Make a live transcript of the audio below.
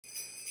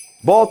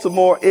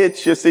Baltimore,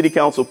 it's your City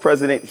Council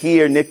President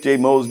here, Nick J.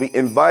 Mosby,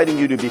 inviting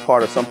you to be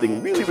part of something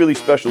really, really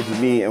special to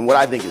me and what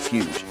I think is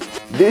huge.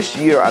 This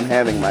year, I'm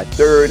having my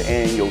 3rd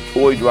annual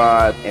toy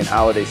drive and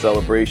holiday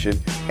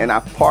celebration, and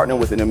I've partnered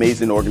with an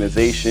amazing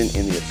organization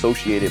in the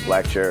Associated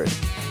Black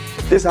Charities.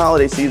 This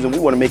holiday season, we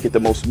want to make it the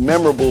most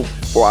memorable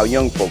for our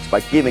young folks by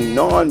giving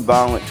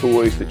non-violent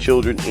toys to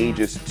children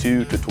ages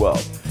 2 to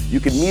 12. You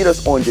can meet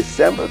us on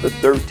December the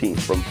 13th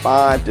from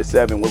 5 to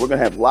 7, where we're going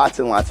to have lots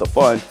and lots of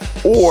fun.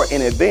 Or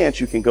in advance,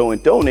 you can go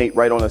and donate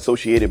right on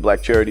Associated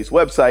Black Charities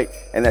website,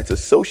 and that's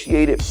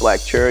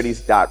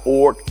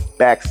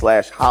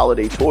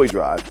associatedblackcharities.org/holiday toy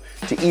drive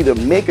to either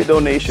make a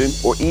donation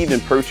or even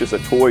purchase a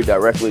toy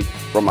directly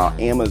from our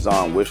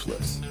Amazon wish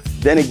list.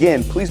 Then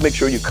again, please make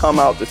sure you come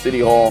out to City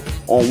Hall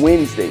on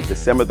Wednesday,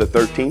 December the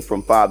 13th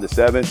from 5 to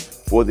 7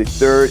 for the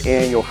 3rd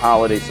annual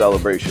holiday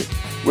celebration.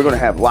 We're going to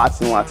have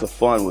lots and lots of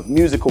fun with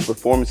musical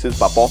performances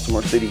by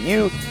Baltimore City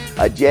Youth,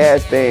 a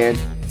jazz band,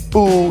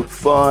 food,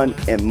 fun,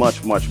 and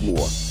much, much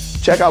more.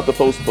 Check out the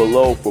post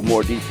below for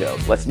more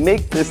details. Let's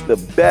make this the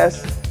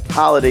best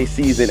holiday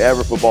season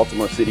ever for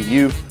Baltimore City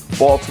Youth.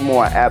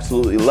 Baltimore, I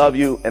absolutely love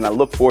you, and I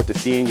look forward to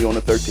seeing you on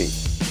the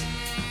 13th.